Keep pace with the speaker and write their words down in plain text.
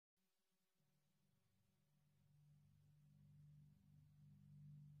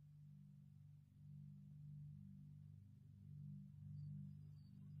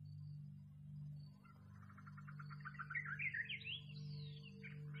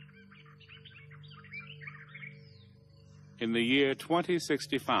In the year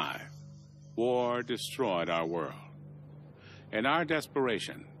 2065, war destroyed our world. In our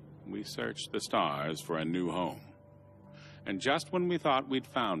desperation, we searched the stars for a new home. And just when we thought we'd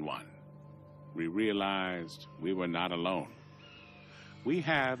found one, we realized we were not alone. We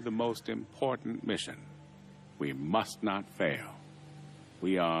have the most important mission. We must not fail.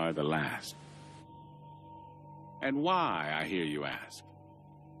 We are the last. And why, I hear you ask?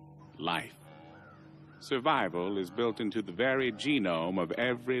 Life. Survival is built into the very genome of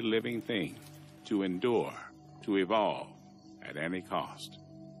every living thing, to endure, to evolve, at any cost.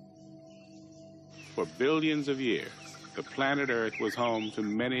 For billions of years, the planet Earth was home to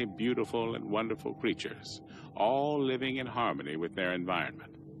many beautiful and wonderful creatures, all living in harmony with their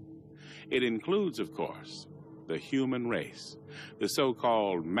environment. It includes, of course, the human race, the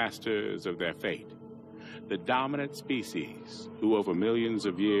so-called masters of their fate, the dominant species who, over millions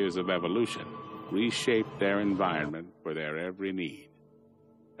of years of evolution, reshaped their environment for their every need.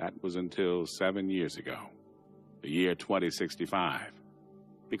 That was until 7 years ago, the year 2065.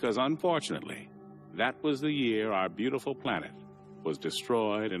 Because unfortunately, that was the year our beautiful planet was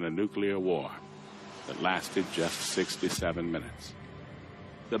destroyed in a nuclear war that lasted just 67 minutes.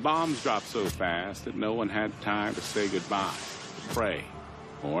 The bombs dropped so fast that no one had time to say goodbye, to pray,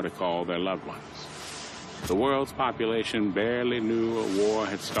 or to call their loved ones. The world's population barely knew a war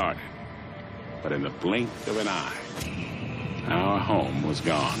had started. But in the blink of an eye, our home was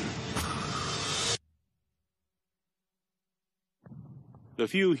gone. The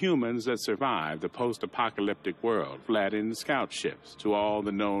few humans that survived the post-apocalyptic world fled in scout ships to all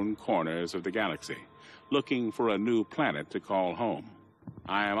the known corners of the galaxy, looking for a new planet to call home.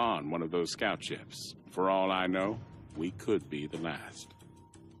 I am on one of those scout ships. For all I know, we could be the last.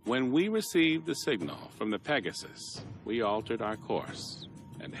 When we received the signal from the Pegasus, we altered our course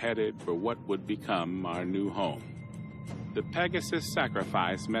and headed for what would become our new home. The Pegasus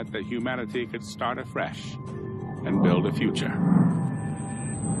sacrifice meant that humanity could start afresh and build a future,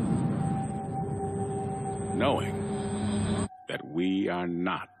 knowing that we are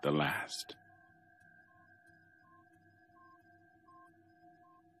not the last.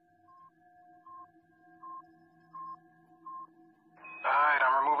 All right,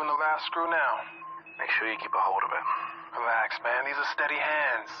 I'm removing the last screw now. Make sure you keep a hold of it. Relax, man. These are steady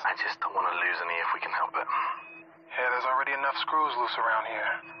hands. I just don't want to lose any if we can help it. Yeah, there's already enough screws loose around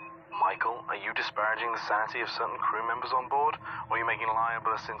here. Michael, are you disparaging the sanity of certain crew members on board? Or are you making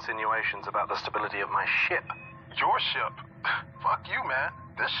libelous insinuations about the stability of my ship? Your ship? Fuck you, man.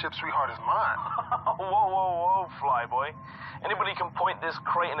 This ship, sweetheart, is mine. Whoa, flyboy. Anybody can point this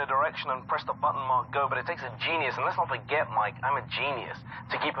crate in a direction and press the button marked go, but it takes a genius, and let's not forget, Mike, I'm a genius,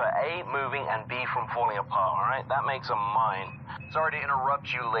 to keep her A moving and B from falling apart, all right? That makes her mine. Sorry to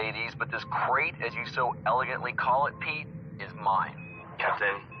interrupt you, ladies, but this crate, as you so elegantly call it, Pete, is mine.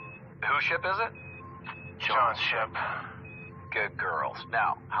 Captain, whose ship is it? John's ship. Good girls.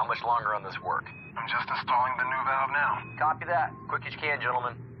 Now, how much longer on this work? I'm just installing the new valve now. Copy that. Quick as you can,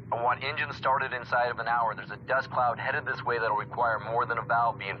 gentlemen. I want engines started inside of an hour. There's a dust cloud headed this way that'll require more than a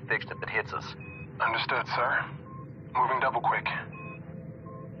valve being fixed if it hits us. Understood, sir. Moving double quick.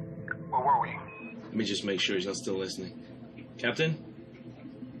 Where were we? Let me just make sure he's not still listening. Captain?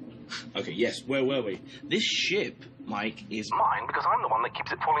 Okay, yes, where were we? This ship, Mike, is mine because I'm the one that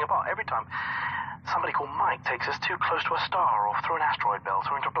keeps it falling apart every time somebody called Mike takes us too close to a star or through an asteroid belt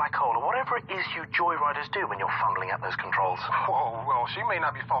or into a black hole or whatever it is you joyriders do when you're fumbling at those controls. Whoa, well, she may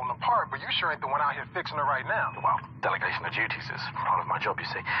not be falling apart, but you sure ain't the one out here fixing her right now. Well, delegation of duties is part of my job, you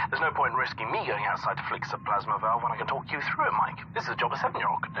see. There's no point in risking me going outside to fix a plasma valve when I can talk you through it, Mike. This is a job a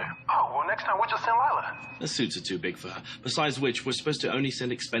 7-year-old could do. Oh, well, next time we'll just send Lila. The suits are too big for her. Besides which, we're supposed to only send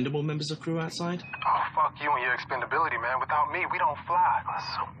expendable members of crew outside? Oh, fuck you and your expendability, man. Without me, we don't fly. That's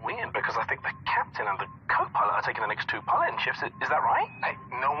so weird because I think the captain and the co-pilot are taking the next 2 piloting shifts. Is that right? Hey,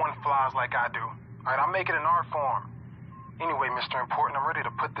 no one flies like I do. All right, I'll make it in art form. Anyway, Mr. Important, I'm ready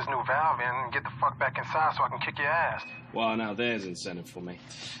to put this new valve in and get the fuck back inside so I can kick your ass. Well, now there's incentive for me.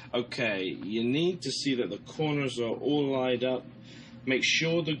 Okay, you need to see that the corners are all lined up. Make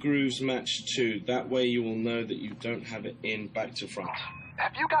sure the grooves match too. That way you will know that you don't have it in back to front.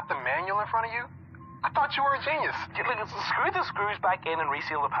 Have you got the manual in front of you? I thought you were a genius. Screw the screws back in and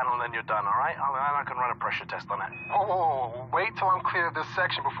reseal the panel and then you're done, all right? I can run a pressure test on it. Whoa. Wait till I'm clear of this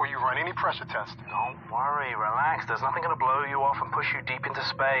section before you run any pressure test. Don't worry, relax. There's nothing going to blow you off and push you deep into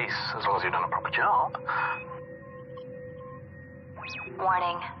space, as long as you've done a proper job.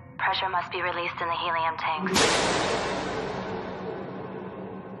 Warning. Pressure must be released in the helium tanks.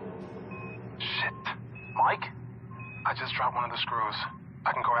 Shit. Mike? I just dropped one of the screws.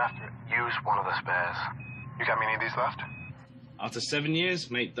 I can go after it. Use one of the spares. You got me any of these left? After 7 years,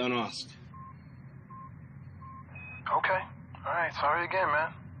 mate, don't ask. Okay. All right, sorry again,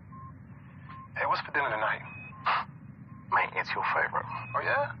 man. Hey, what's for dinner tonight? Mate, it's your favorite. Oh,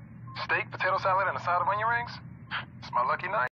 yeah? Steak, potato salad, and a side of onion rings? It's my lucky night.